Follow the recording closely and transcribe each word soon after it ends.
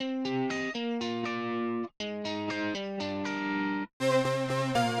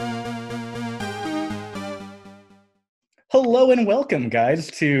Hello and welcome,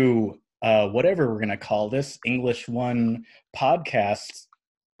 guys, to whatever we're going to call this English One podcast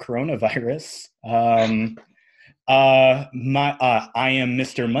coronavirus. I am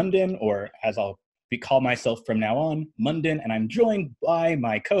Mr. Munden, or as I'll call myself from now on, Munden, and I'm joined by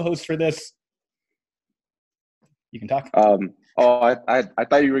my co-host for this. You can talk. I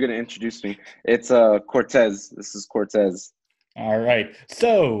thought you were going to introduce me. It's Cortez. This is Cortez. All right.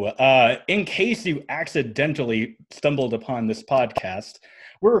 So, in case you accidentally stumbled upon this podcast,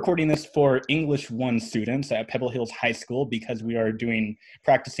 we're recording this for English 1 students at Pebble Hills High School because we are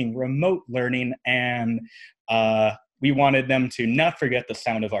practicing remote learning, and we wanted them to not forget the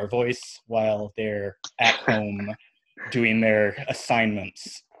sound of our voice while they're at home doing their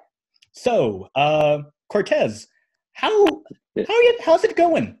assignments. So, Cortez, how's it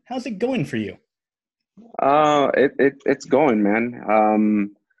going? How's it going for you? It's going, man.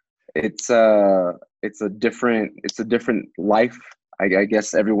 It's a different life. I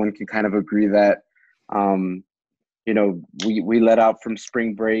guess everyone can kind of agree that, we let out from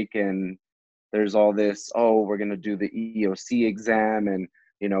spring break and there's all this, oh, we're gonna do the EOC exam, and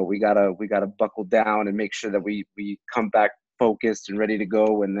we gotta buckle down and make sure that we come back focused and ready to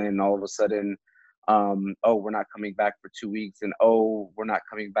go, and then all of a sudden, oh, we're not coming back for 2 weeks, and oh, we're not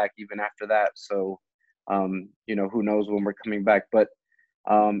coming back even after that. So who knows when we're coming back, but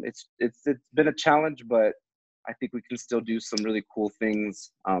it's been a challenge, but I think we can still do some really cool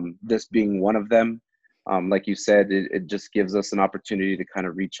things. This being one of them. Like you said, it just gives us an opportunity to kind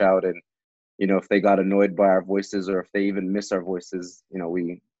of reach out, and if they got annoyed by our voices, or if they even miss our voices,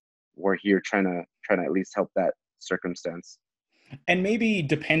 we're here trying to at least help that circumstance. And maybe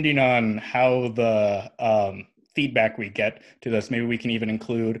depending on how the feedback we get to this, maybe we can even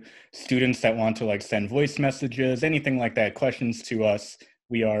include students that want to send voice messages, anything like that, questions to us.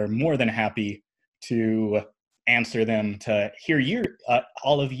 We are more than happy to answer them, to hear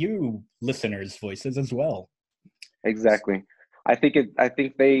all of you listeners' voices as well. Exactly. I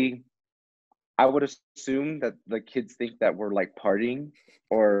would assume that the kids think that we're partying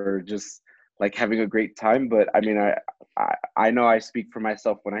or just having a great time, but I mean, I know I speak for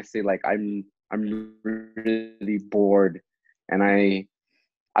myself when I say I'm really bored, and I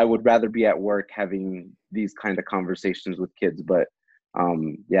would rather be at work having these kind of conversations with kids. But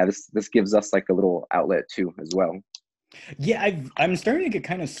yeah, this gives us a little outlet too as well. Yeah, I'm starting to get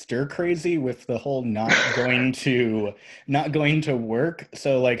kind of stir crazy with the whole not going to work.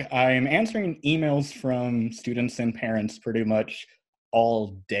 So I'm answering emails from students and parents pretty much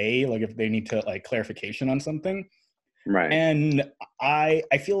all day, if they need to clarification on something. Right. And I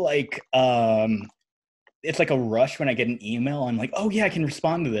feel it's a rush when I get an email. I'm like, oh yeah, I can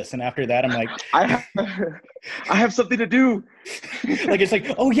respond to this. And after that, I'm like, I have something to do.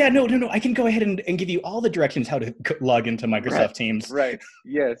 It's oh yeah, no, I can go ahead and give you all the directions how to log into Microsoft Teams. Right.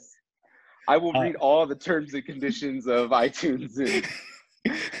 Yes. I will read all the terms and conditions of iTunes, and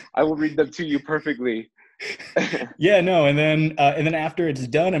I will read them to you perfectly. Yeah, no, and then after it's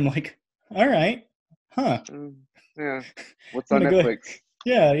done, I'm like, all right, huh? Yeah. What's on Netflix?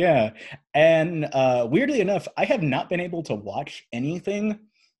 Yeah. And weirdly enough, I have not been able to watch anything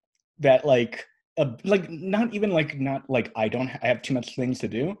that not even not I have too much things to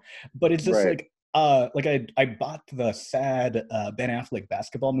do, but it's just right. I bought the sad Ben Affleck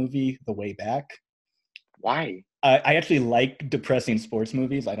basketball movie, The Way Back. Why? I actually like depressing sports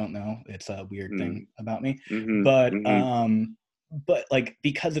movies. I don't know, it's a weird thing about me, but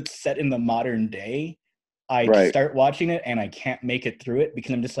because it's set in the modern day, I start watching it and I can't make it through it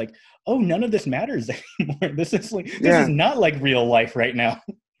because I'm just oh, none of this matters anymore. This is not like real life right now.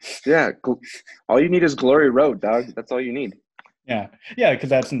 Yeah, all you need is Glory Road, dog. That's all you need. Yeah, because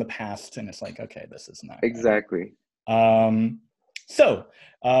that's in the past, and it's okay, this is not exactly. So,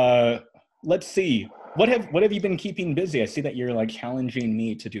 let's see. What have you been keeping busy? I see that you're challenging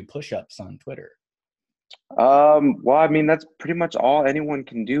me to do push-ups on Twitter. Well, I mean, that's pretty much all anyone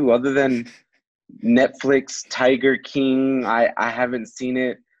can do, other than Netflix Tiger King. I haven't seen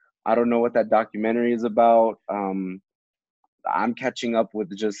it. I don't know what that documentary is about. I'm catching up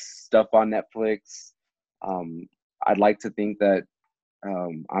with just stuff on Netflix. I'd like to think that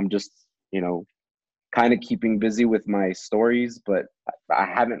I'm just, kind of keeping busy with my stories, but I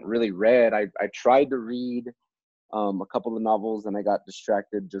haven't really read. I tried to read a couple of novels, and I got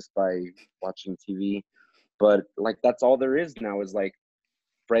distracted just by watching TV. But that's all there is now, is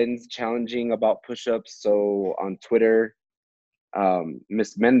friends challenging about push-ups. So on Twitter,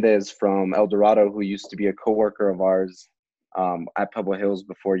 Miss Mendez from El Dorado, who used to be a coworker of ours at Pebble Hills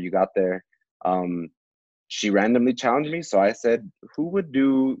before you got there, she randomly challenged me. So I said, who would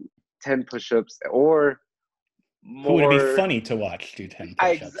do 10 push-ups, or Who would it be more. funny to watch do 10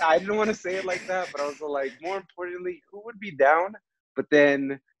 push-ups? I didn't want to say it like that, but I was like, more importantly, who would be down? But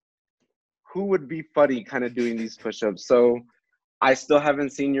then who would be funny kind of doing these push-ups? So I still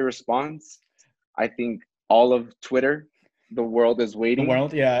haven't seen your response. I think all of Twitter, the world is The waiting.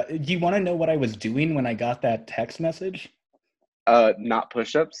 world, yeah. Do you want to know what I was doing when I got that text message? Not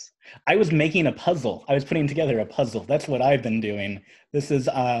push-ups. I was making a puzzle. I was putting together a puzzle. That's what I've been doing. This is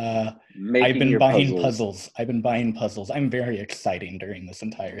I've Making been your buying puzzles. puzzles. I've been buying puzzles. I'm very exciting during this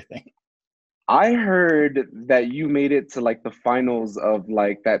entire thing. I heard that you made it to like the finals of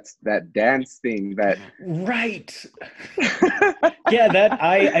like that dance thing that Right. Yeah, that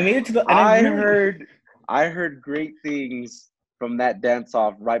I made it to the and I I really heard I heard great things from that dance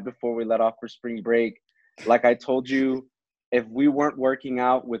off right before we let off for spring break. Like I told you, if we weren't working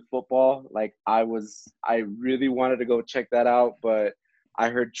out with football, like I really wanted to go check that out, but I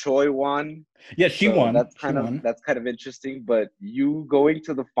heard Choi won. yeah, she So won. She won. that's kind of interesting. But you going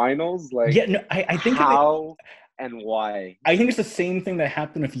to the finals, like Yeah, no, I think of it how and why? I think it's the same thing that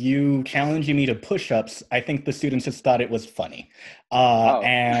happened with you challenging me to push-ups. I think the students just thought it was funny. Oh,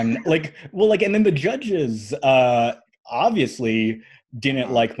 And like, well, like, and then the judges obviously didn't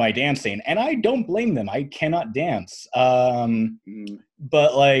uh, like my dancing, and I don't blame them. I cannot dance. mm,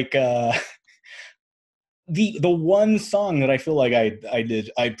 But like the one song that I feel like I did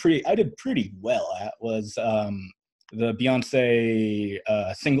pretty well at was the Beyonce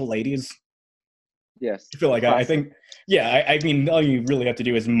Single Ladies. yes, I feel like I classic. think, yeah, I mean, all you really have to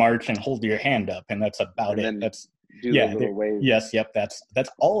do is march and hold your hand up, and that's about And it. then That's, do the yeah, little wave. yes, yep, that's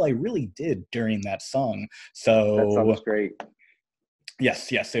all I really did during that song. That sounds So, great.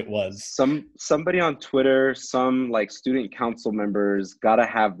 yes, it was. Somebody on Twitter, some like student council members gotta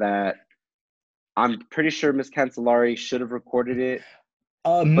have that. I'm pretty sure Miss Cancellari should have recorded it,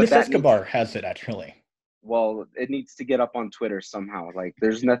 but Miss that needs Escobar has it actually. well, it needs to get up on Twitter somehow. Like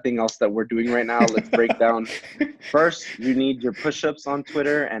there's nothing else that we're doing right now. Let's break down. First, you need your push-ups on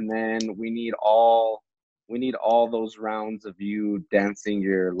Twitter, and then we need all those rounds of you dancing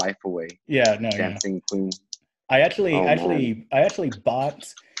your life away. Yeah, no, yeah. Dancing queen. I actually, Oh man. actually, I actually bought,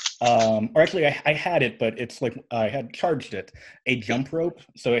 or actually, I had it, but it's like I had charged it a jump rope,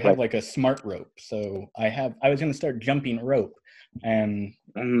 so I have Right. like a smart rope. So I was gonna start jumping rope, and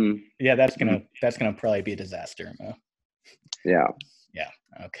Mm-hmm. yeah, that's gonna probably be a disaster. Yeah. Yeah.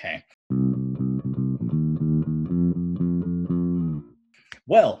 Okay.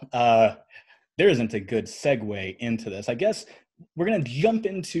 Well, there isn't a good segue into this. I guess we're gonna jump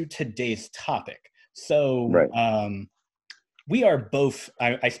into today's topic. So, Right. we are both.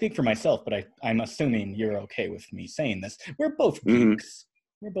 I speak for myself, but I'm assuming you're okay with me saying this. We're both Mm-hmm. geeks.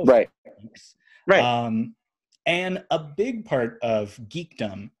 We're both Right. geeks. Right. Um, and a big part of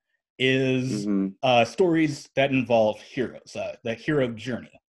geekdom is Mm-hmm. stories that involve heroes, the hero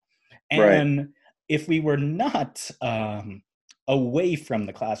journey. Right. And if we were not away from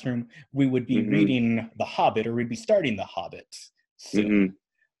the classroom, we would be Mm-hmm. reading The Hobbit, or we'd be starting The Hobbit soon.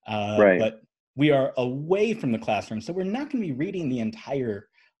 Mm-hmm. Right. But we are away from the classroom, so we're not going to be reading the entire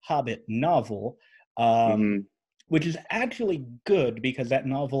Hobbit novel, Mm-hmm. which is actually good because that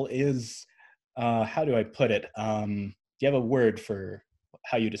novel is, how do I put it? Do you have a word for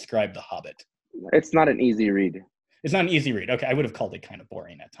how you describe The Hobbit? It's not an easy read. It's not an easy read. Okay, I would have called it kind of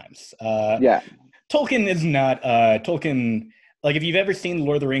boring at times. Yeah. Tolkien is not Tolkien. Like if you've ever seen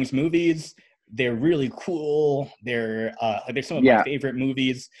Lord of the Rings movies, they're really cool. They're some of my Yeah. favorite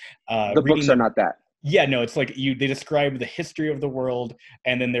movies. The Reading books are them, not that. yeah, no, it's like they describe the history of the world,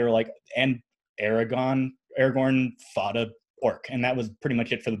 and then they're like, and Aragorn fought a orc, and that was pretty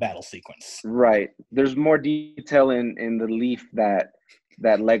much it for the battle sequence. Right. There's more detail in the leaf that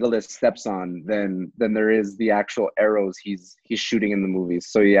Legolas steps on than there is the actual arrows he's shooting in the movies.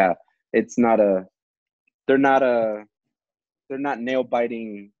 So yeah, it's not a they're not a they're not nail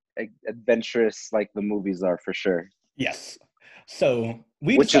biting adventurous like the movies are for sure. Yes. So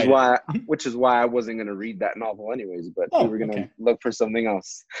we Which is decided. why which is why I wasn't gonna read that novel anyways, but we Oh, were gonna okay. look for something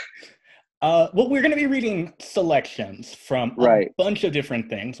else. Well, we're going to be reading selections from a Right. bunch of different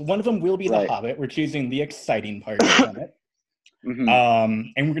things. One of them will be The Right. Hobbit. We're choosing the exciting parts from it. Mm-hmm.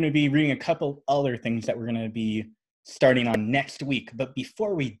 And we're going to be reading a couple other things that we're going to be starting on next week. But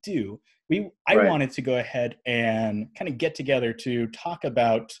before we do, I Right. wanted to go ahead and kind of get together to talk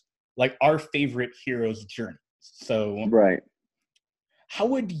about like our favorite hero's journey. So, Right. how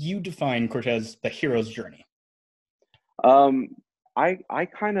would you define, Cortez, the hero's journey? I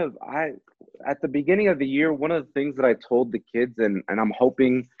kind of I at the beginning of the year, one of the things that I told the kids, and I'm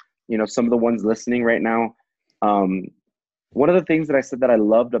hoping, some of the ones listening right now, one of the things that I said that I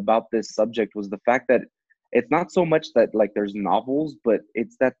loved about this subject was the fact that it's not so much that like there's novels, but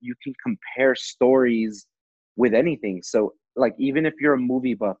it's that you can compare stories with anything. So like even if you're a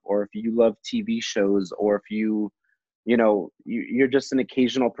movie buff, or if you love TV shows, or if you're just an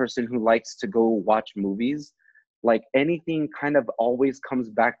occasional person who likes to go watch movies, like anything kind of always comes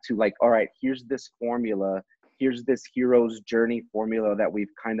back to like, all right, here's this formula, here's this hero's journey formula that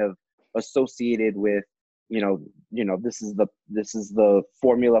we've kind of associated with, this is the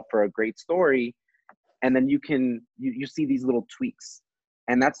formula for a great story. And then you see these little tweaks.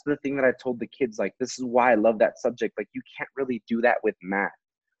 And that's the thing that I told the kids, like, this is why I love that subject. Like, you can't really do that with math.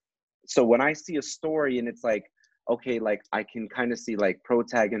 So when I see a story and it's like, okay, like I can kind of see like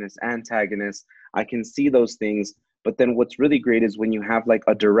protagonist, antagonist, I can see those things. But then what's really great is when you have like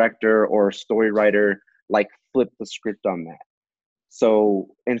a director or a story writer like flip the script on that. So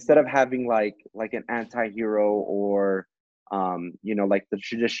instead of having like an anti-hero, or like the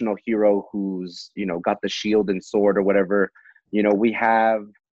traditional hero who's got the shield and sword or whatever, we have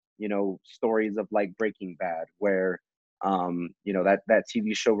stories of like Breaking Bad, where that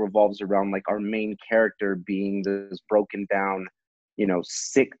TV show revolves around like our main character being this broken down,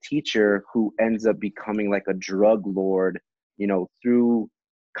 sick teacher who ends up becoming like a drug lord, through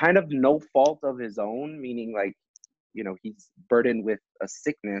kind of no fault of his own, meaning like he's burdened with a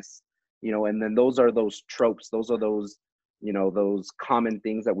sickness, and then those are those tropes, those are those common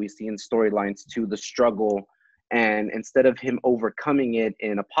things that we see in storylines too, the struggle. And instead of him overcoming it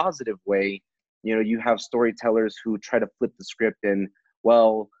in a positive way, you have storytellers who try to flip the script and,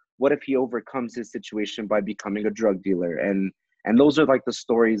 well, what if he overcomes his situation by becoming a drug dealer? And those are like the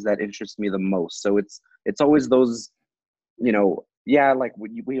stories that interest me the most. So it's always those, yeah, like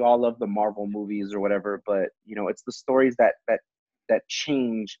we all love the Marvel movies or whatever, but it's the stories that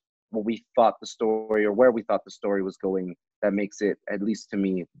change what we thought the story, or where we thought the story was going, that makes it, at least to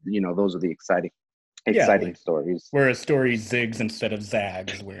me, those are the Yeah, exciting like stories. where a story zigs instead of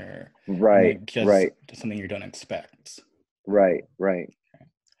zags, where Right, it just right, something you don't expect. right, right.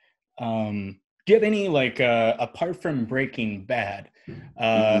 Do you have any like apart from Breaking Bad,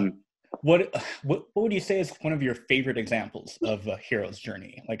 uh, hmm what would you say is one of your favorite examples of a hero's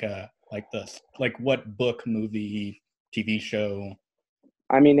journey? Like what book, movie, TV show?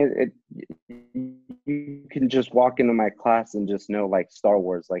 I mean, you can just walk into my class and just know, like, Star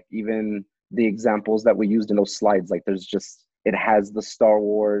Wars, like even the examples that we used in those slides, like it has the Star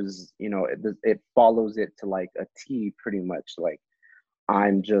Wars, it follows it to like a T pretty much. Like,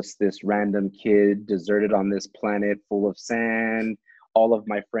 I'm just this random kid deserted on this planet full of sand. All of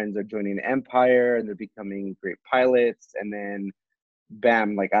my friends are joining the Empire and they're becoming great pilots. And then,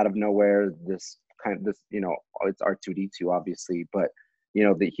 bam, like out of nowhere, it's R2D2, obviously, but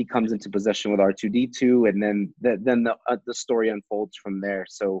he comes into possession with R2D2, and then the story unfolds from there.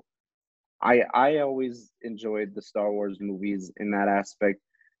 So I always enjoyed the Star Wars movies in that aspect.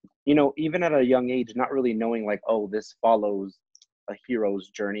 Even at a young age, not really knowing like, oh, this follows a hero's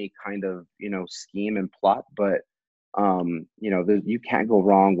journey kind of, scheme and plot, but you can't go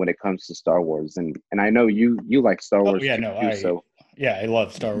wrong when it comes to Star Wars. And I know you like Star Oh Wars yeah, no, too, so I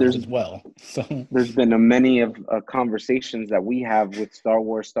love Star Wars there's as well. So there's been a many of conversations that we have with Star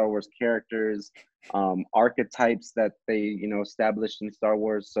Wars characters, archetypes that they established in Star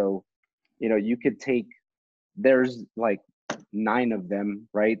Wars. So you could take, there's like 9 of them,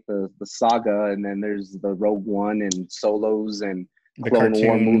 right? The saga, and then there's the Rogue One and Solos and the Clone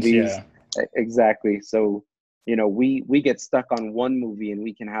War cartoons, movies. yeah. Exactly. So we get stuck on one movie and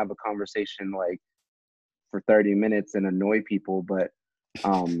we can have a conversation like for 30 minutes and annoy people, but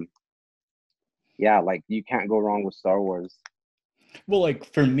um yeah, like you can't go wrong with Star Wars. Well, like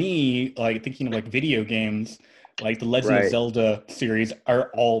for me, like thinking of like video games, like the Legend of Right. Zelda series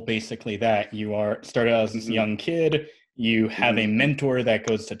are all basically that. You are started out as this hmm young kid, you have a hmm mentor that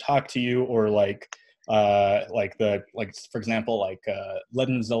goes to talk to you, or like for example, like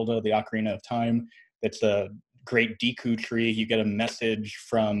Legend of Zelda, the Ocarina of Time, that's a great Deku tree. You get a message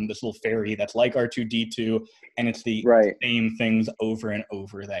from this little fairy that's like R2D2, and it's the Right. same things over and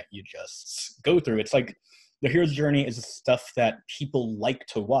over that you just go through. It's like the hero's journey is stuff that people like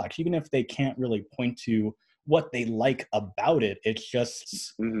to watch, even if they can't really point to what they like about it. It's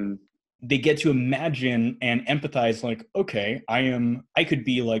just hmm they get to imagine and empathize. Like, okay, I could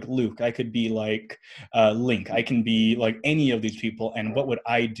be like Luke, I could be like Link, I can be like any of these people, and what would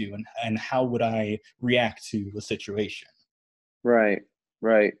I do, and how would I react to the situation? Right.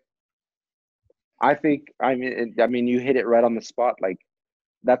 Right. I mean, you hit it right on the spot. Like,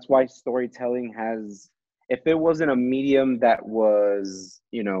 that's why storytelling has, if it wasn't a medium that was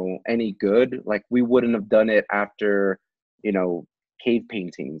any good, like we wouldn't have done it after you know cave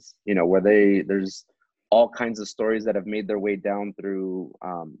paintings, where there's all kinds of stories that have made their way down through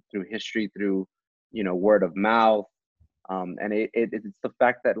history, through word of mouth. And it's the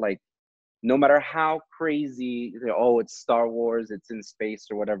fact that, like, no matter how crazy, oh, it's Star Wars, it's in space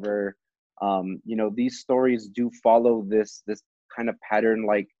or whatever, these stories do follow this kind of pattern.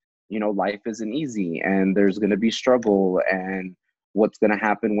 Like, life isn't easy, and there's going to be struggle, and what's going to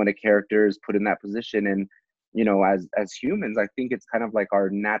happen when a character is put in that position. And as humans, I think it's kind of like our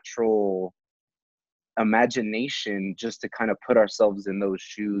natural imagination just to kind of put ourselves in those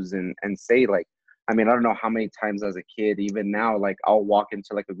shoes and say, like, I mean, I don't know how many times as a kid, even now, like, I'll walk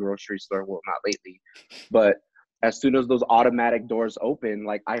into like a grocery store, well, not lately, but as soon as those automatic doors open,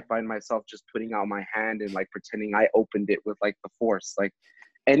 like, I find myself just putting out my hand and like pretending I opened it with like the force. Like,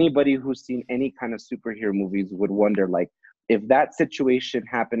 anybody who's seen any kind of superhero movies would wonder, like, if that situation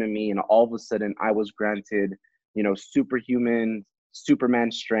happened to me and all of a sudden I was granted, superhuman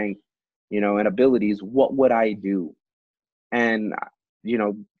Superman strength, and abilities, what would I do? And you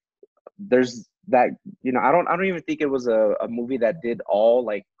know, there's that. I don't even think it was a movie that did all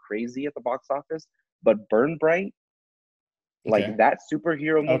like crazy at the box office, but Burn Bright, like Okay. that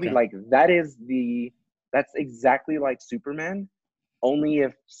superhero movie, Okay. like that's exactly like Superman, only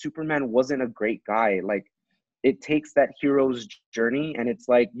if Superman wasn't a great guy. Like, it takes that hero's journey, and it's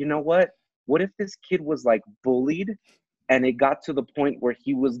like, what if this kid was like bullied, and it got to the point where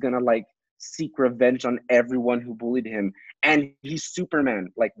he was gonna like seek revenge on everyone who bullied him, and he's Superman.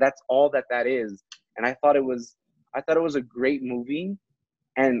 Like, that's all that is. And I thought it was a great movie,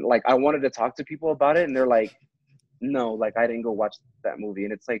 and like, I wanted to talk to people about it, and they're like, no, like, I didn't go watch that movie.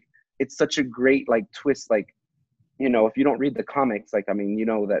 And it's like, it's such a great like twist. Like, if you don't read the comics, like, I mean,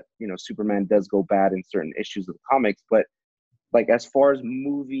 that Superman does go bad in certain issues of the comics, but like, as far as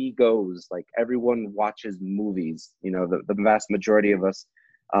movie goes, like, everyone watches movies. The vast majority of us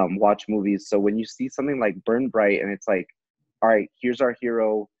watch movies. So when you see something like Burn Bright, and it's like, all right, here's our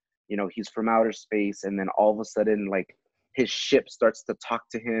hero, he's from outer space, and then all of a sudden, like, his ship starts to talk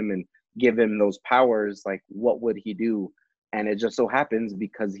to him and give him those powers, like, what would he do? And it just so happens,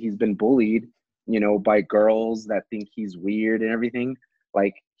 because he's been bullied, by girls that think he's weird and everything,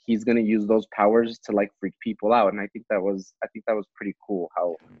 like, he's gonna use those powers to like freak people out. And I think that was pretty cool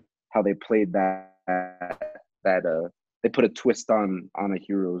how they played that they put a twist on a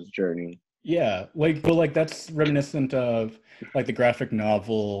hero's journey. Yeah, like, well, like that's reminiscent of like the graphic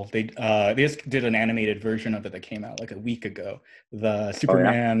novel. They just did an animated version of it that came out like a week ago. The Oh yeah.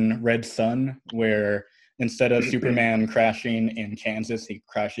 Superman Red Sun, where instead of Superman crashing in Kansas, he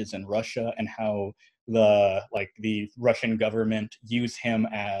crashes in Russia, and how the Russian government use him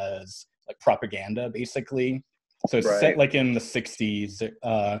as like propaganda, basically. So it's set Right. like in the 60s,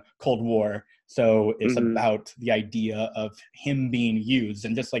 Cold War, so it's Hmm. about the idea of him being used,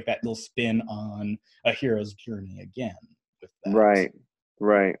 and just like that little spin on a hero's journey again with that. Right.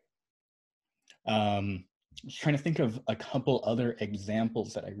 Right. I was trying to think of a couple other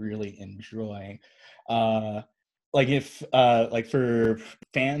examples that I really enjoy. Uh, like if like for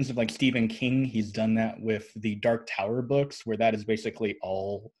fans of like Stephen King, he's done that with the Dark Tower books, where that is basically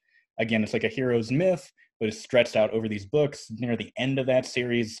all, again, it's like a hero's myth, but it's stretched out over these books. Near the end of that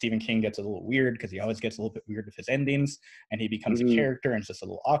series, Stephen King gets a little weird, because he always gets a little bit weird with his endings, and he becomes a Hmm. character, and it's just a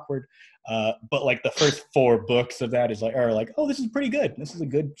little awkward. But like the first four books of that are like, oh, this is pretty good. This is a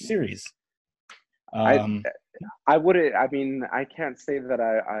good series. I Um, I wouldn't. I mean, I can't say that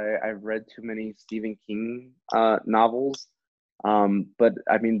I've read too many Stephen King novels, but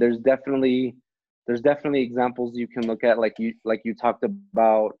I mean, there's definitely examples you can look at, like you talked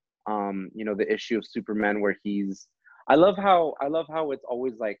about, the issue of Superman where he's. I love how it's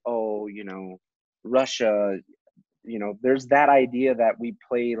always like, oh, Russia. There's that idea that we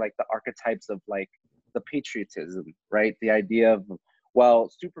play like the archetypes of like the patriotism, right? The idea of, well,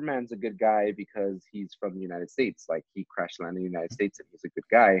 Superman's a good guy because he's from the United States, like, he crash landed in the United States and he's a good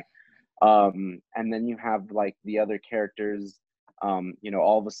guy. And then you have like the other characters,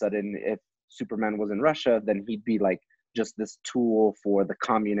 all of a sudden, if Superman was in Russia, then he'd be like just this tool for the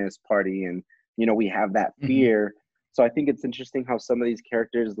Communist Party. And we have that mhm. fear. So I think it's interesting how some of these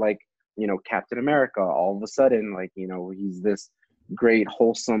characters, like, Captain America, all of a sudden, like, he's this great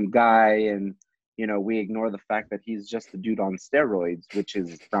wholesome guy, and we ignore the fact that he's just a dude on steroids, which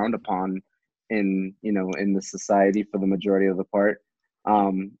is frowned upon in the society for the majority of the part.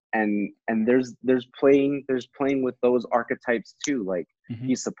 And there's playing with those archetypes too. Like, Mhm.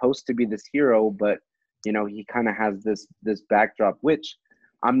 he's supposed to be this hero, but he kind of has this backdrop, which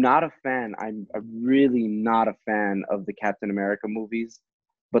I'm really not a fan of the Captain America movies.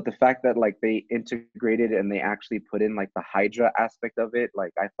 But the fact that like they integrated and they actually put in like the Hydra aspect of it,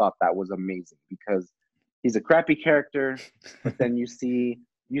 like, I thought that was amazing, because he's a crappy character, but then you see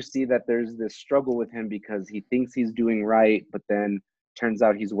that there's this struggle with him because he thinks he's doing right, but then turns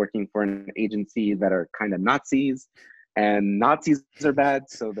out he's working for an agency that are kind of Nazis, and Nazis are bad.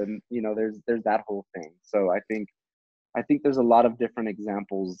 So then there's that whole thing. So I think there's a lot of different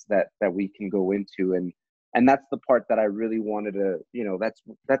examples that we can go into, and that's the part that I really wanted to,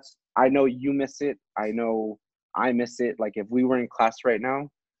 that's I know you miss it. I know I miss it. Like if we were in class right now,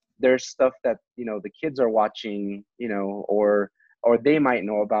 there's stuff that, the kids are watching, or they might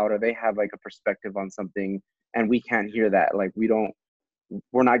know about, or they have like a perspective on something, and we can't hear that. Like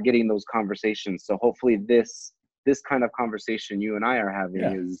we're not getting those conversations. So hopefully this kind of conversation you and I are having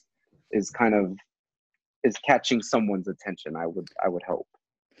Yeah. is kind of is catching someone's attention. I would hope.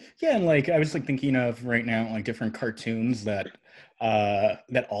 Yeah, and like I was like thinking of right now like different cartoons that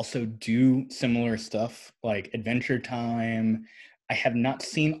also do similar stuff, like Adventure Time. I have not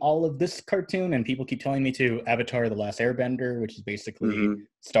seen all of this cartoon, and people keep telling me to. Avatar: The Last Airbender, which is basically Hmm.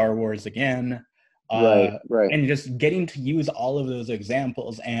 Star Wars again. Right, right, And just getting to use all of those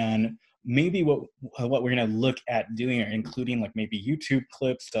examples, and maybe what we're going to look at doing, or including like maybe YouTube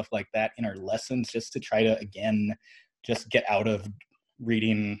clips, stuff like that in our lessons, just to try to again just get out of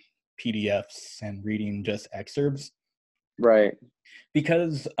reading PDFs and reading just excerpts, right.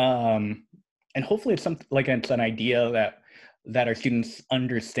 because and hopefully it's something like it's an idea that our students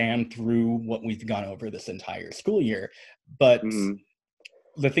understand through what we've gone over this entire school year. But Hmm.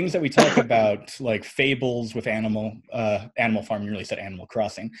 the things that we talk about, like fables with Animal Farm, you really said Animal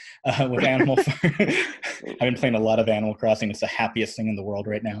Crossing, with Animal Farm. I've been playing a lot of Animal Crossing. It's the happiest thing in the world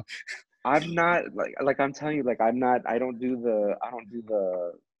right now. I'm not like I'm telling you, like I don't do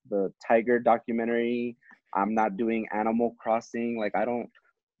the tiger documentary. I'm not doing Animal Crossing. Like I'm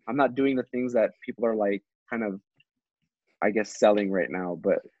not doing the things that people are like kind of, I guess, selling right now.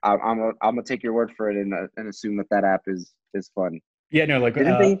 But I'm gonna take your word for it, and assume that app is fun. Yeah, no, like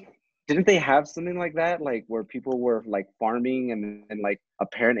Didn't they didn't they have something like that, like where people were like farming, and like a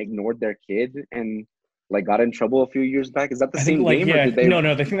parent ignored their kid and like got in trouble a few years back? Is that the I think same like game, or yeah, did they? no,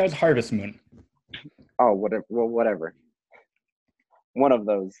 I think that was Harvest Moon. Oh, whatever. Well, whatever. One of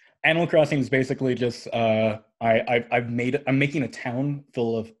those. Animal Crossing is basically just I'm making a town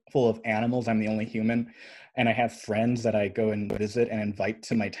full of animals. I'm the only human, and I have friends that I go and visit and invite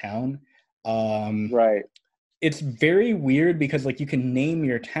to my town. Um, Right. it's very weird because like you can name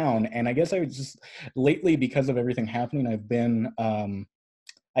your town, and I guess I was just lately, because of everything happening, I've been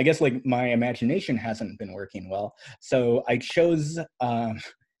I guess like my imagination hasn't been working well, so I chose a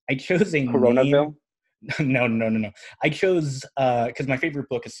name. Coronaville. No. I chose because my favorite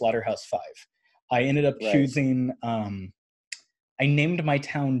book is Slaughterhouse Five. I ended up Right. choosing. I named my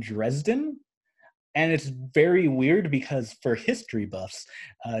town Dresden, and it's very weird because for history buffs,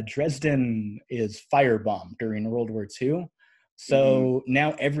 Dresden is firebombed during World War II. Hmm. So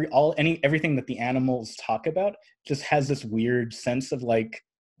now everything that the animals talk about just has this weird sense of like,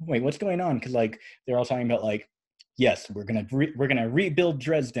 wait, what's going on? Because like they're all talking about like, yes, we're gonna rebuild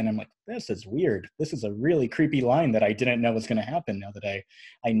Dresden. I'm like, this is weird. This is a really creepy line that I didn't know was gonna happen. Now that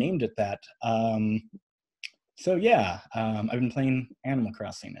I named it that. So yeah, I've been playing Animal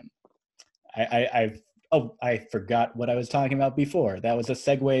Crossing, and I've oh, I forgot what I was talking about before. That was a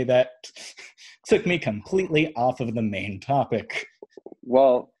segue that took me completely off of the main topic.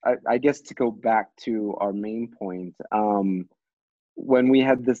 Well, I guess to go back to our main point, when we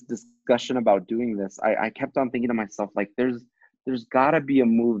had this discussion about doing this, I kept on thinking to myself, like, there's got to be a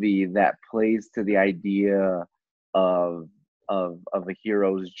movie that plays to the idea of of a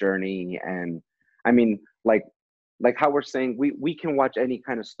hero's journey. And I mean, like how we're saying, we can watch any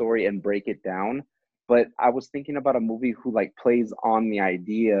kind of story and break it down, but I was thinking about a movie who like plays on the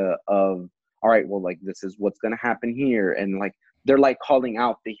idea of, all right, well, like this is what's going to happen here, and like they're like calling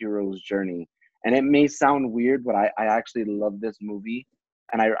out the hero's journey. And it may sound weird, but I actually love this movie.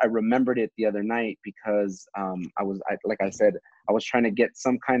 And I remembered it the other night because like I said, I was trying to get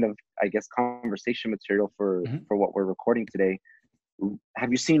some kind of, I guess, conversation material Mhm. for what we're recording today.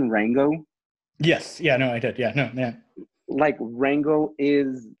 Have you seen Rango? Yes, yeah, no, I did. Yeah, no, yeah. Like Rango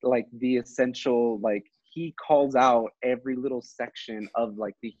is like the essential, like he calls out every little section of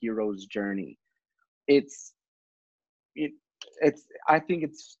like the hero's journey. It's it it's I think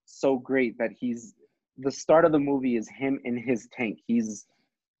it's so great that he's the start of the movie is him in his tank. He's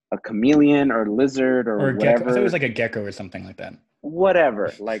a chameleon or lizard or Or a gecko. I thought it was whatever, like a gecko or something like that.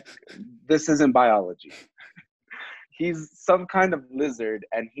 whatever. Like this isn't biology. He's some kind of lizard,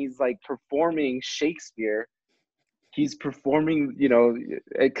 and he's like performing Shakespeare. He's performing,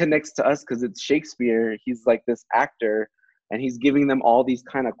 it connects to us because it's Shakespeare. He's like this actor, and he's giving them all these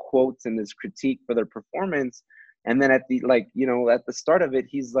kind of quotes and this critique for their performance. And then at the at the start of it,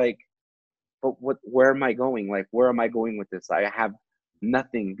 he's like, but where am I going? Like, where am I going with this? I have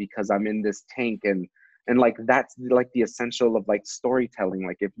nothing because I'm in this tank. And like, that's like the essential of like storytelling.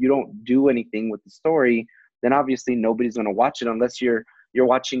 Like, if you don't do anything with the story, then obviously nobody's going to watch it unless you're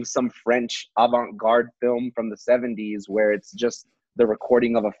watching some French avant-garde film from the 70s where it's just the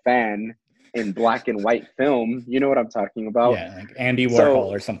recording of a fan in black and white film. You know what I'm talking about? Yeah, like Andy Warhol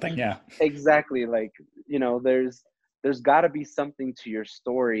So or something. Yeah. exactly, like, there's got to be something to your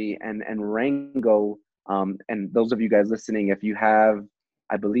story. And Rango, and those of you guys listening, if you have,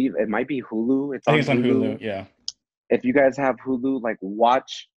 I believe it might be Hulu, it's I think on it's on Hulu. Hulu. Yeah. If you guys have Hulu, like,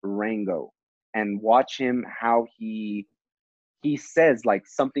 watch Rango and watch him, how he says, like,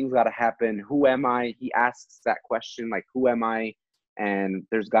 something's got to happen. Who am I? He asks that question, like, who am I? And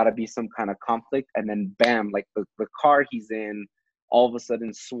there's got to be some kind of conflict. And then bam, like, the car he's in all of a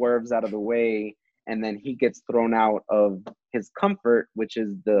sudden swerves out of the way. And then he gets thrown out of his comfort, which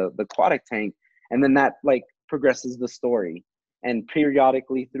is the aquatic tank. And then that, like, progresses the story. And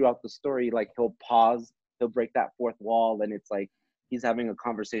periodically throughout the story, like, he'll pause, he'll break that fourth wall. And it's like he's having a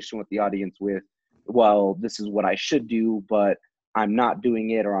conversation with the audience with, well, this is what I should do, but I'm not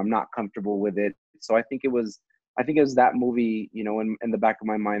doing it, or I'm not comfortable with it. So I think it was that movie, in the back of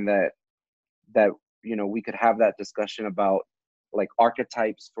my mind, that we could have that discussion about, like,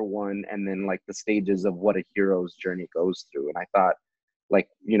 archetypes for one, and then, like, the stages of what a hero's journey goes through. And I thought, like,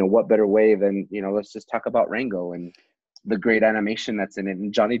 what better way than, let's just talk about Rango and the great animation that's in it,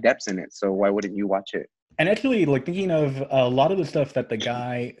 and Johnny Depp's in it. So why wouldn't you watch it? And actually, like thinking of a lot of the stuff that the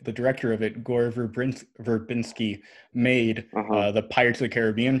director of it, Gore Verbinski, made, Uh-huh. the Pirates of the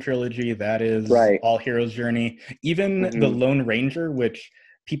Caribbean trilogy, that is Right. all hero's journey. Even The Mm-hmm. Lone Ranger, which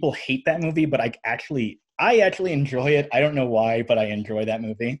people hate that movie, but I actually enjoy it. I don't know why, but I enjoy that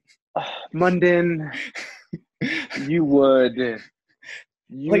movie. Munden, you would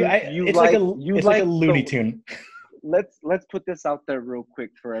Like you it's like like a you it's like a like Looney the Tune. let's put this out there real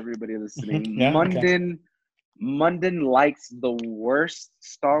quick for everybody listening. Yeah. Okay. Munden likes the worst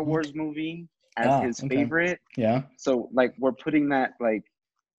Star Mhm. Wars movie as Ah. his Okay. favorite. Yeah. So, like, we're putting that, like,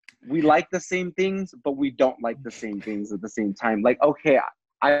 we like the same things, but we don't like the same things at the same time. Like, okay,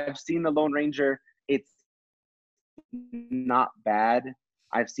 I've seen The Lone Ranger. It's not bad.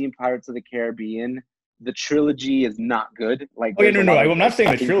 I've seen Pirates of the Caribbean. The trilogy is not good. Like, Oh yeah. there's No. a No. lot of, I'm not like,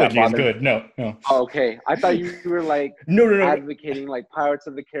 saying the things that trilogy is bother. good. No. No. Oh, okay, I thought you were, like, No. No. No. advocating, like, Pirates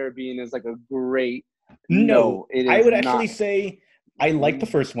of the Caribbean is like a great. No, No, it I is would not. actually say I like the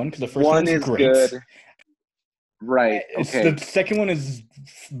first one because the first One one's is great. good. Right. It's Okay. the second one is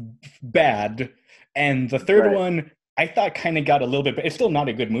bad, and the third Right. one I thought kind of got a little bit. It's still not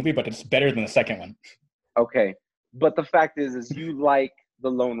a good movie, but it's better than the second one. Okay. But the fact is you like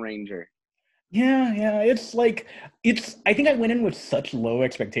the Lone Ranger. Yeah, yeah. It's like I think I went in with such low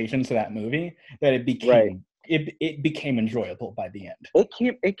expectations to that movie that Right. it became enjoyable by the end.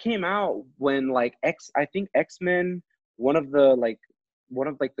 It came out when, like, I think X-Men, one of the like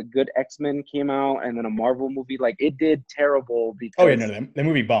the good X-Men came out, and then a Marvel movie. Like, it did terrible Oh yeah, no, because, the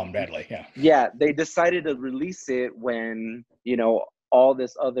movie bombed badly. Yeah. yeah, they decided to release it when, all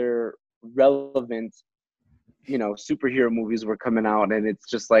this other relevant, superhero movies were coming out, and it's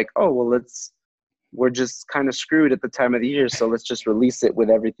just like, oh well, we're just kind of screwed at the time of the year, so let's just release it with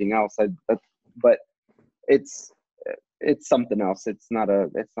everything else. But it's it's something else. It's not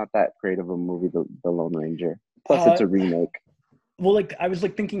that great of a movie, the Lone Ranger. Plus, it's Uh, a remake. well, like I was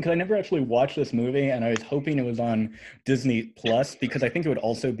like thinking because I never actually watched this movie, and I was hoping it was on Disney Plus because I think it would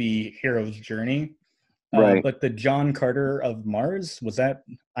also be Hero's Journey. Right. But the John Carter of Mars, was that?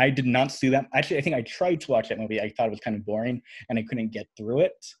 I did not see that. Actually, I think I tried to watch that movie. I thought it was kind of boring, and I couldn't get through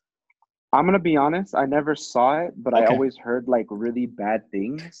it. I'm gonna be honest. I never saw it, but I Okay. always heard, like, really bad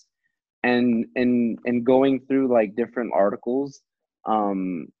things. And going through, like, different articles,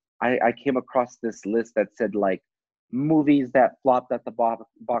 um, I came across this list that said, like, movies that flopped at the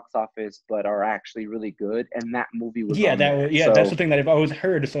box office but are actually really good, and that movie was Yeah, on there. that's the So thing that I've always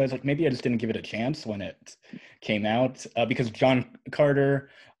heard. So I was like, maybe I just didn't give it a chance when it came out because John Carter,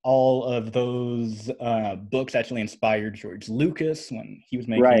 all of those books actually inspired George Lucas when he was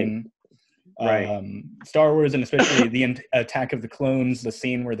right, making right. Star Wars, and especially the Attack of the Clones. The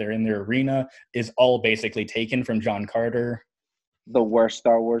scene where they're in their arena is all basically taken from John Carter. The worst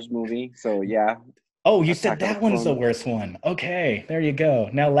Star Wars movie. So yeah, Oh, you said Attack of the that one's the Clones. worst one. Okay, there you go.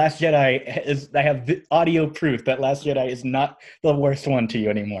 Now, Last Jedi is. I have audio proof that Last Jedi is not the worst one to you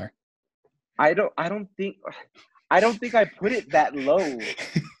anymore. I don't think I put it that low.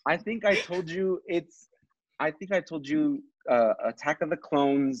 I think I told you Attack of the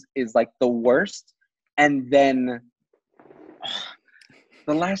Clones is like the worst, and then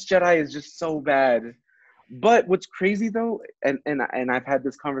The Last Jedi is just so bad. But what's crazy though, and I've had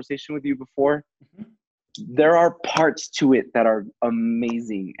this conversation with you before, there are parts to it that are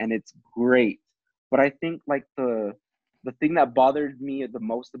amazing and it's great. But I think like the thing that bothered me the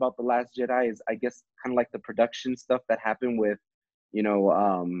most about The Last Jedi is, I guess, kind of like the production stuff that happened with, you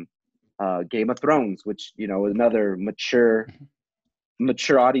know, Game of Thrones, which, you know, another mature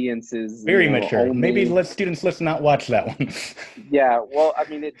audiences, Very you know, mature. Maybe only. let's not watch that one. Yeah, well, I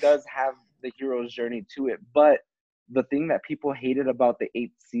mean, it does have the hero's journey to it, but the thing that people hated about the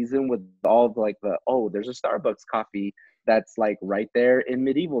eighth season with all of like there's a Starbucks coffee that's like right there in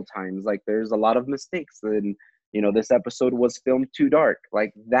medieval times. Like there's a lot of mistakes, and you know, this episode was filmed too dark.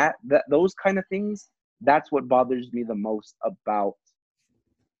 Like that those kind of things. That's what bothers me the most about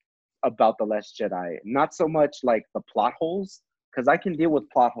the Last Jedi. Not so much like the plot holes, because I can deal with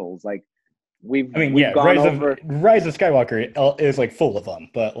plot holes. Like we've I mean, we've yeah, gone over. Rise of Skywalker is like full of them,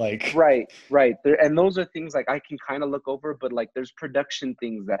 but like, Right. There, and those are things like I can kind of look over, but like there's production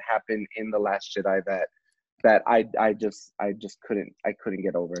things that happen in The Last Jedi that I just couldn't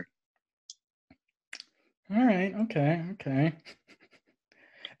get over. all right, okay.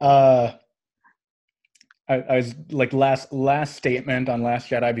 Uh, I was like last statement on Last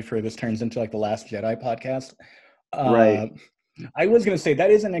Jedi before this turns into like the Last Jedi podcast. Right. Uh, I was gonna say that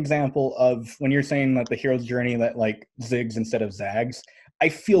is an example of when you're saying that the hero's journey that like zigs instead of zags. I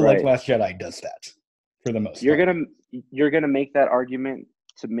feel like Right. Last Jedi does that for the most You're part. gonna you're gonna make that argument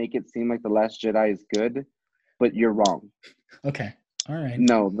to make it seem like The Last Jedi is good, but you're wrong. Okay, all right.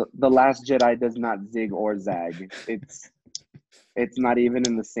 No, the Last Jedi does not zig or zag. It's not even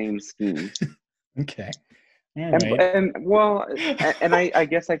in the same scheme. Okay, all And right. and well, and I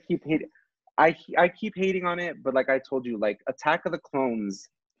guess I keep hating on it, but like I told you, like Attack of the Clones,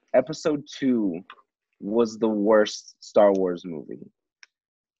 Episode 2 was the worst Star Wars movie.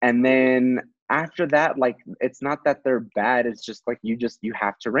 And then after that, like it's not that they're bad, it's just like you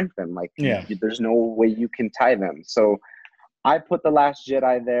have to rank them. Like Yeah. there's no way you can tie them. So I put The Last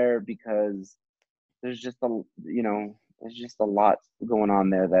Jedi there because there's just there's just a lot going on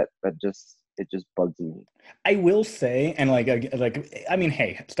there that just it just bugs me. I will say, and I mean,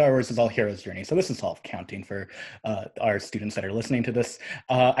 hey, Star Wars is all hero's journey, so this is all counting for our students that are listening to this.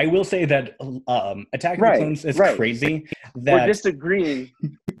 I will say that Attack of the Right, Clones is right. crazy. We're That disagreeing.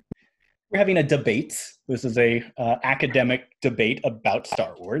 we're having a debate. This is a academic debate about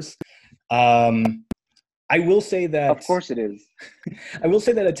Star Wars. Um, I will say Of that course it is. I will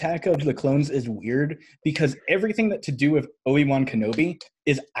say that Attack of the Clones is weird because everything that to do with Obi-Wan Kenobi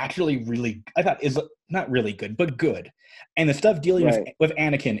is actually really, I thought, is not really good, but good. And the stuff dealing Right, with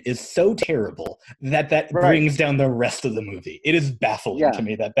Anakin is so terrible that right. brings down the rest of the movie. It is baffling to Yeah,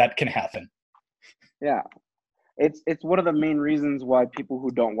 me that can happen. yeah. It's one of the main reasons why people who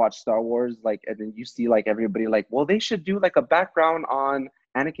don't watch Star Wars, like, and then you see like everybody like, well, they should do like a background on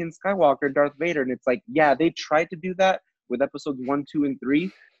Anakin Skywalker, Darth Vader, and it's like, yeah, they tried to do that with episodes 1, 2, and 3,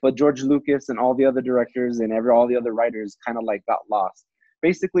 but George Lucas and all the other directors and all the other writers kind of like got lost.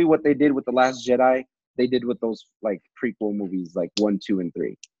 Basically, what they did with The Last Jedi, they did with those like prequel movies, like 1, 2, and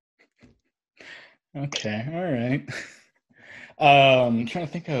 3. Okay, all right. Trying to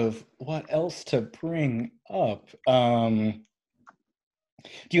think of what else to bring up. Do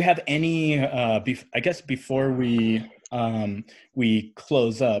you have any? I guess before we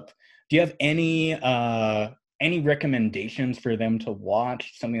close up, do you have any recommendations for them to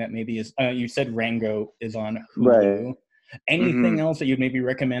watch? Something that maybe is you said Rango is on Right. Hulu. Anything else that you'd maybe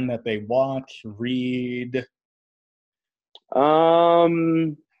recommend that they watch, read?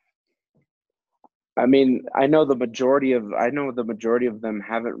 Um, I mean, I know the majority of them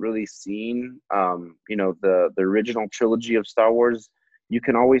haven't really seen, the original trilogy of Star Wars. You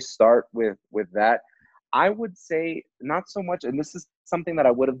can always start with that. I would say not so much, and this is something that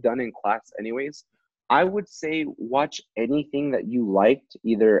I would have done in class anyways. I would say watch anything that you liked,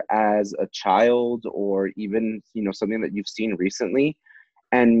 either as a child or even, something that you've seen recently,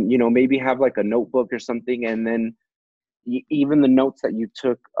 and maybe have like a notebook or something, and then even the notes that you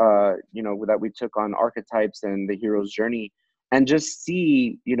took, that we took on archetypes and the hero's journey, and just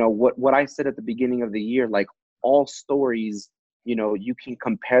see, what I said at the beginning of the year, like all stories, you can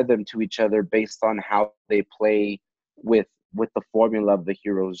compare them to each other based on how they play with the formula of the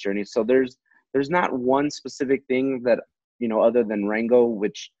hero's journey. So there's not one specific thing that, other than Rango,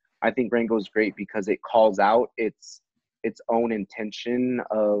 which I think Rango is great because it calls out its own intention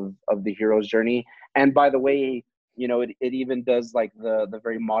of the hero's journey. And by the way, it even does like the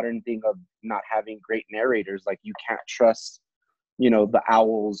very modern thing of not having great narrators. Like you can't trust, the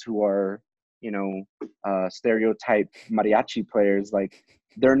owls who are, stereotype mariachi players. Like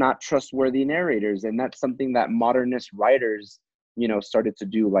they're not trustworthy narrators, and that's something that modernist writers, started to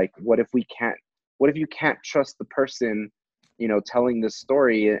do. Like, what if you can't trust the person, telling this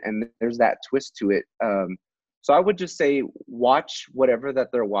story, and there's that twist to it. So I would just say watch whatever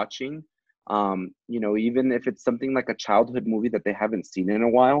that they're watching. Even if it's something like a childhood movie that they haven't seen in a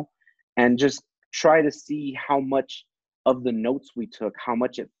while, and just try to see how much of the notes we took, how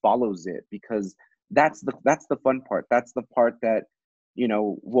much it follows it, because that's the fun part. That's the part that,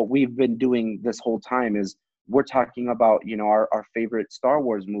 what we've been doing this whole time is we're talking about, our favorite Star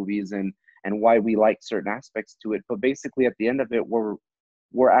Wars movies and why we like certain aspects to it. But basically at the end of it,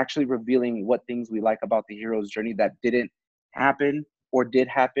 we're actually revealing what things we like about the hero's journey that didn't happen or did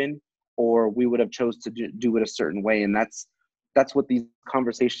happen, or we would have chose to do it a certain way. And that's what these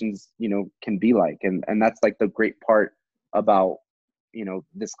conversations, can be like. And that's like the great part about,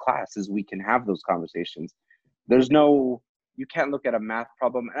 this class, is we can have those conversations. You can't look at a math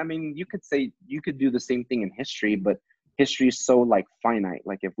problem. I mean, you could say you could do the same thing in history, but history is so like finite.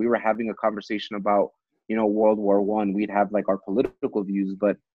 Like if we were having a conversation about, World War I, we'd have like our political views,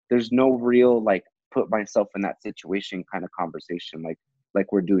 but there's no real like put myself in that situation kind of conversation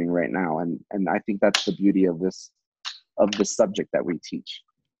like we're doing right now. And I think that's the beauty of this subject that we teach.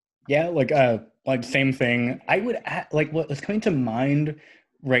 Yeah, like same thing. I would like what's coming to mind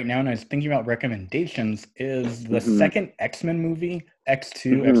right now, and I was thinking about recommendations, is the Mm-hmm. second X-Men movie,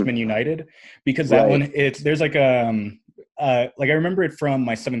 X2, Mm-hmm. X-Men United, because that Right. one there's like I remember it from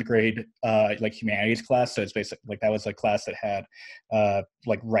my seventh grade like humanities class. So it's basically like that was a class that had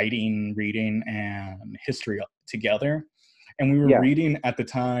like writing, reading, and history together. And we were Yeah. reading at the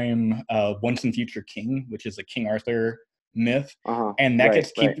time Once and Future King, which is a King Arthur myth, Uh-huh. and that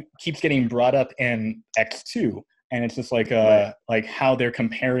Right. Right. keeps getting brought up in X2, and it's just Right. like how they're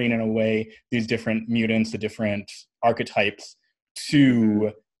comparing in a way these different mutants, the different archetypes Mm-hmm.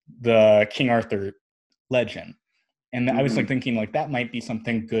 to the King Arthur legend. And I was Mm-hmm. like thinking like that might be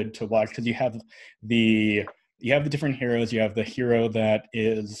something good to watch, because the you have the different heroes. You have the hero that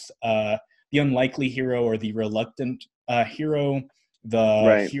is the unlikely hero or the reluctant hero, the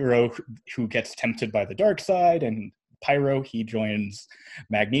Right. hero who gets tempted by the dark side, and Pyro, he joins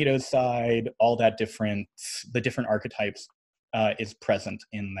Magneto's side. All that the different archetypes is present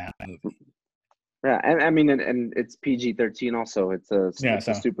in that movie. Yeah, and I mean, and it's PG-13 also. Yeah, It's a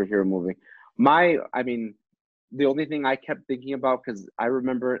so superhero movie. I mean, the only thing I kept thinking about, because I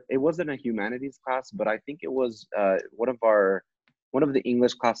remember it wasn't a humanities class, but I think it was one of the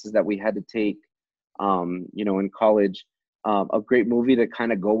English classes that we had to take, in college. A great movie to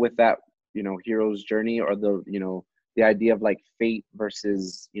kind of go with that, hero's journey, or the idea of like fate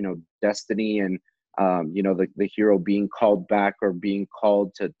versus, destiny, and the hero being called back or being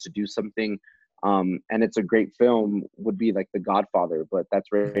called to do something. And it's a great film, would be like The Godfather, but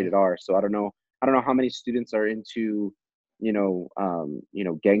that's rated R. So I don't know how many students are into,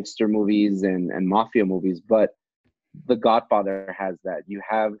 gangster movies and mafia movies, but The Godfather has that. You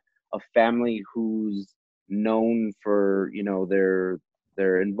have a family who's known for,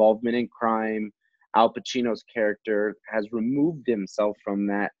 their involvement in crime. Al Pacino's character has removed himself from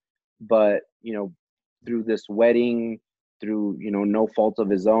that, but through this wedding, through no fault of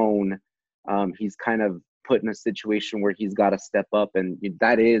his own, he's kind of put in a situation where he's got to step up, and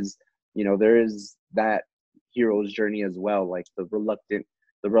that is, there is that hero's journey as well, like the reluctant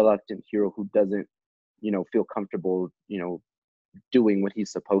hero who doesn't feel comfortable doing what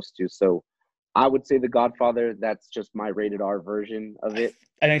he's supposed to. So I would say The Godfather. That's just my rated R version of it.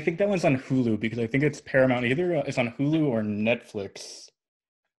 and I think that one's on Hulu, because I think it's Paramount. Either it's on Hulu or Netflix.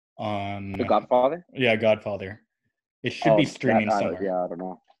 The On Godfather. Yeah, Godfather. It should be Oh, that streaming somewhere. yeah, I don't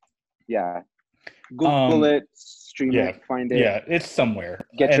know. Yeah, Google Um, it, stream yeah, it, find it. yeah, it's somewhere,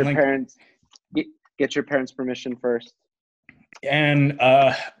 Get and your like, parents get your parents' permission first. and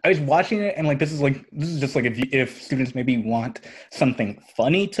I was watching it, and like this is just like if students maybe want something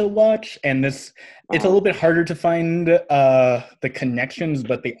funny to watch, and it's a Uh-huh. little bit harder to find the connections,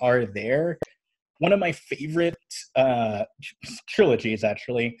 but they are there. One of my favorite trilogies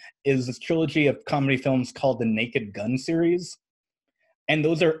actually is this trilogy of comedy films called the Naked Gun series, and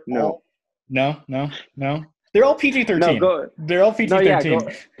those are No, all no. They're all PG no, 13. go. They're all No, PG yeah, 13. go.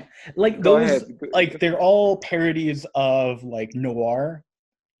 Like Go ahead. those, like they're all parodies of like noir,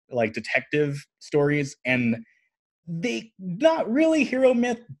 like detective stories, and they not really hero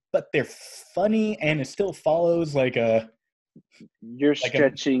myth, but they're funny, and it still follows like a You're Like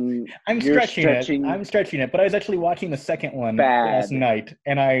stretching. I'm You're stretching it. stretching I'm stretching it. But I was actually watching the second one last bad. night,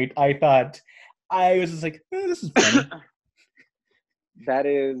 and I thought I was just like, this is funny. That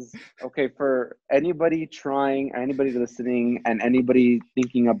is okay for anybody trying, anybody listening, and anybody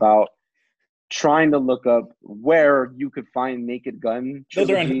thinking about trying to look up where you could find Naked Gun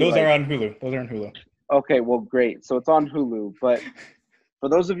trilogy. Those are Like, on Hulu. Those are on Hulu. okay, well, great. So it's on Hulu, but for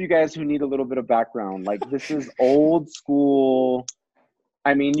those of you guys who need a little bit of background, like this is old school.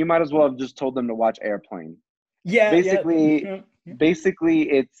 I mean, you might as well have just told them to watch Airplane. Yeah, yeah. Basically, Yeah, yeah. basically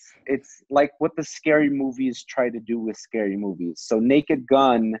it's like what the scary movies try to do with scary movies. So Naked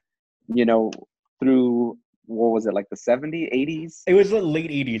Gun, you know, through what was it, like the 70s, 80s? It was the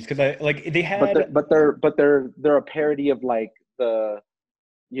late 80s because I like they But had they're a parody of like the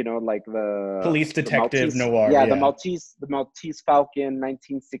like police the detective Maltese, noir. yeah, Yeah. the Maltese Falcon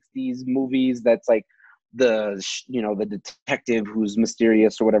 1960s movies. That's like the detective who's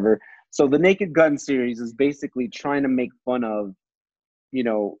mysterious or whatever. So the Naked Gun series is basically trying to make fun of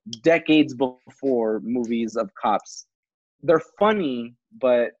decades before movies of cops. They're funny,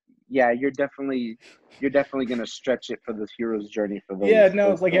 but yeah, you're definitely gonna stretch it for the hero's journey for Yeah, those no,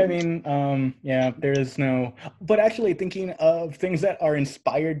 those like I films. mean, yeah, there is no. But actually, thinking of things that are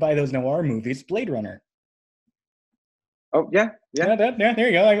inspired by those noir movies, Blade Runner. Oh yeah, yeah. Yeah, there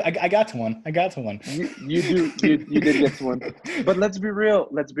you go. I got to one. I got to one. You did get to one. But let's be real.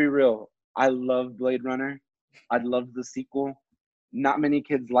 Let's be real. I love Blade Runner. I love the sequel. Not many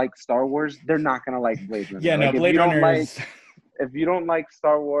kids like Star Wars. They're not gonna like Blade Yeah, Runner. no, Like Blade Runner is. if you don't like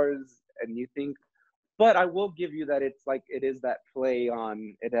Star Wars and you think, but I will give you that it's like it is that play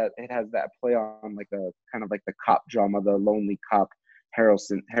on it has that play on like a kind of like the cop drama, the lonely cop.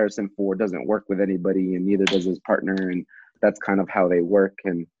 Harrison Ford doesn't work with anybody, and neither does his partner, and that's kind of how they work,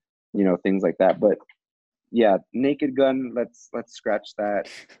 and things like that. But yeah, Naked Gun. Let's scratch that.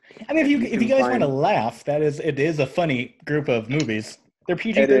 I mean, If you if you can guys want to find laugh, it is a funny group of movies. They're it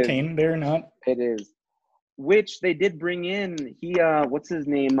is PG-13. They're not. it is which they did bring in. He what's his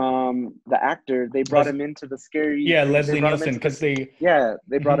name? The actor. They brought Les- him into the scary. yeah, They Leslie brought him Nielsen into the because they. yeah.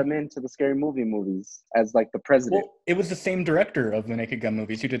 They brought Mhm. him into the scary movies as like the president. Well, it was the same director of the Naked Gun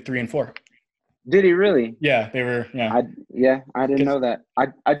movies who did 3 and 4. Did he really? Yeah, they were. Yeah, I yeah. I didn't because know that.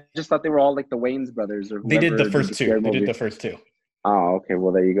 I just thought they were all like the Wayans brothers or they did the whoever did the first two. scary They did movie. the first two. Oh, okay.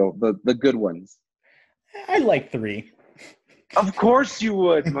 Well, there you go. The good ones. I like 3. Of course you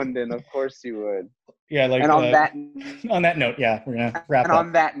would, Munden. Of course you would. Yeah, like And on that note, yeah, we're gonna wrap up.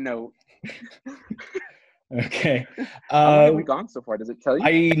 on that note, Okay. how long have we gone so far? Does it tell you?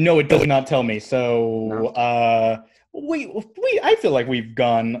 I know it does not tell me. So, No. we I feel like we've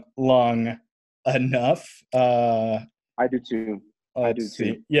gone long enough. I do too. I do Let's too.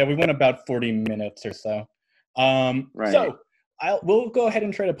 see. Yeah, we went about 40 minutes or so. Right. So we'll go ahead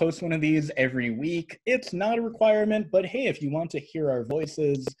and try to post one of these every week. It's not a requirement, but hey, if you want to hear our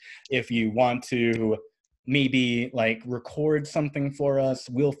voices, if you want to maybe like record something for us,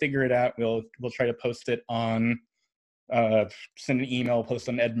 we'll figure it out. We'll try to post it on send an email, post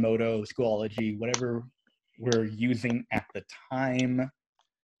on Edmodo, Schoology, whatever we're using at the time.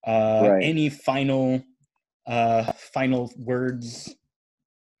 Right. Any final words?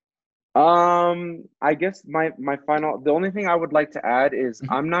 I guess my final. The only thing I would like to add is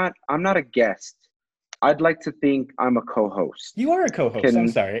Mhm. I'm not a guest. I'd like to think I'm a co-host. You are a co-host. I'm Can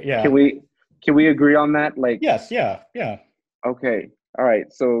sorry. can Yeah. we can we agree on that? Like, Yes. Yeah. Yeah. okay, all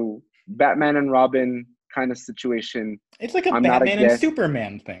right. So Batman and Robin kind of situation. It's like a I'm not a Batman and guest.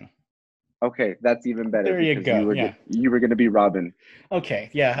 Superman thing. Okay, that's even better There you because go. Yeah. you were gonna be Robin. Okay.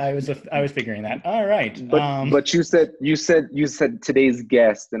 Yeah. I was figuring that. All right. But you said today's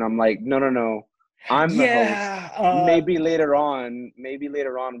guest, and I'm like, no, I'm the host. Yeah. Maybe later on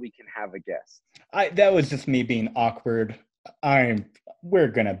we can have a guest. That was just me being awkward. We're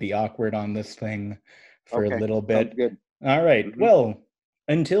gonna be awkward on this thing for a Okay, little sounds bit. good. All right. Hmm. Well,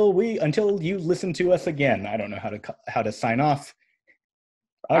 until you listen to us again, I don't know how to sign off.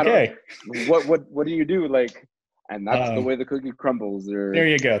 I don't. Okay. What do you do? Like, and that's the Um, way the cookie crumbles. there Or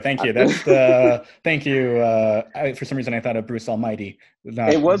you go. Thank you. it That's the thank you. For some reason, I thought of Bruce Almighty.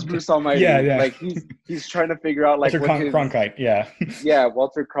 Not. was Bruce Yeah. Almighty. Yeah. Like he's trying to figure out like Walter what his Cronkite. Yeah.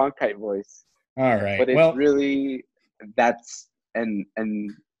 Walter Cronkite voice. All right. But it's Well. really that's and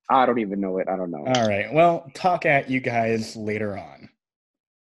I don't even know it. I don't know. All right. Well, talk at you guys later on.